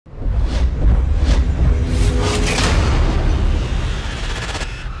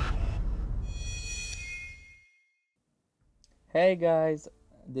Hey guys,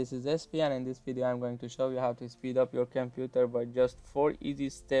 this is SP and in this video I'm going to show you how to speed up your computer by just 4 easy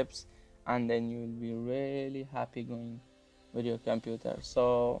steps, and then you will be really happy going with your computer.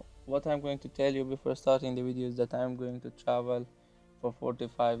 So what I'm going to tell you before starting the video is that I'm going to travel for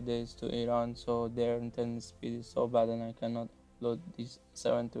 45 days to Iran, so their internet speed is so bad and I cannot upload these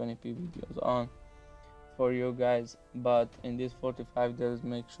 720p videos on for you guys. But in these 45 days,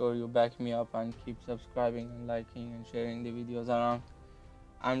 make sure you back me up and keep subscribing and liking and sharing the videos around.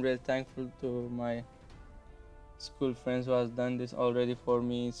 I'm really thankful to my school friends who has done this already for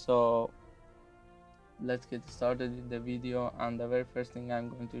me. So let's get started with the video. And the very first thing I'm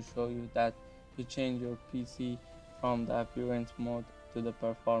going to show you that you change your PC from the appearance mode to the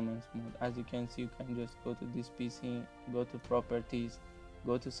performance mode. As you can see, you can just go to this PC, go to properties,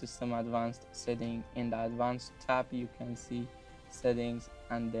 go to system advanced setting. In the advanced tab you can see settings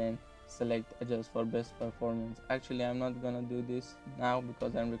and then select adjust for best performance. Actually I'm not gonna do this now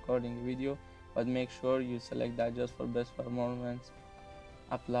because I'm recording a video, but make sure you select the adjust for best performance,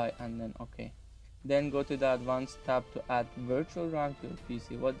 apply, and then okay. Then go to the advanced tab to add virtual RAM to your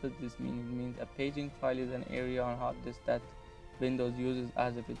PC. What does this mean? It means a paging file is an area on hard disk that Windows uses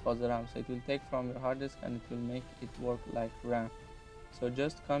as if it was a RAM. So it will take from your hard disk and it will make it work like RAM. So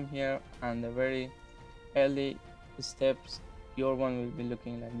just come here, and the very early steps, your one will be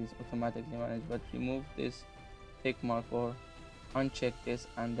looking like this, automatically managed, but remove this tick mark or uncheck this,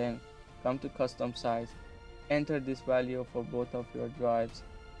 and then come to custom size, enter this value for both of your drives,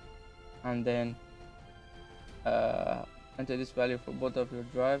 and then enter this value for both of your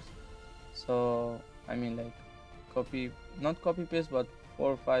drives. So I mean, like, copy, not copy paste, but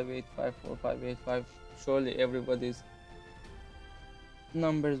 4585 4585. Surely everybody's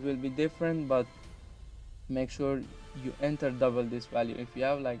numbers will be different, but make sure you enter double this value. If you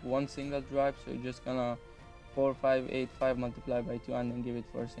have like one single drive, so you're just gonna 4585 multiply by 2 and then give it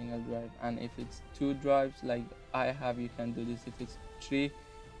for a single drive. And if it's 2 drives like I have, you can do this. If it's 3,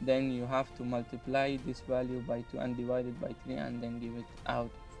 then you have to multiply this value by 2 and divide it by 3 and then give it out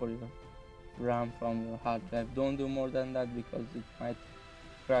for your RAM from your hard drive. Don't do more than that because it might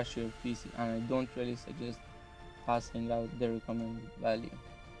crash your PC, and I don't really suggest passing out the recommended value.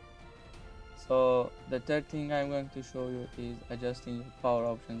 So the third thing I'm going to show you is adjusting your power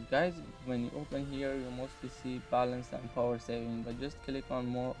options. Guys, when you open here, you mostly see balance and power saving, but just click on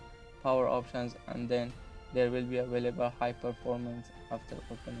more power options and then there will be available high performance after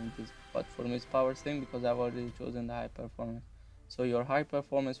opening this. But for me it's power saving because I've already chosen the high performance. So your high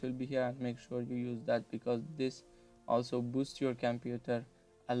performance will be here, and make sure you use that because this also boosts your computer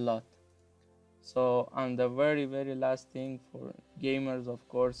a lot. So, and the very last thing for gamers, of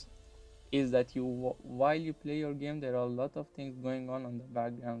course, is that while you play your game, there are a lot of things going on the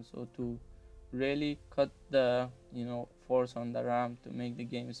background. So to really cut the force on the RAM to make the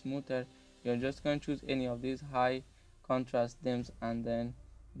game smoother, you're just going to choose any of these high contrast dims and then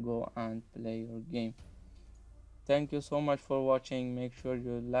go and play your game. Thank you so much for watching. Make sure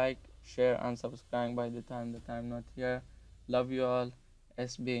you like, share, and subscribe by the time that I'm not here. Love you all.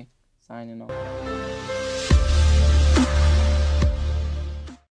 SB signing off.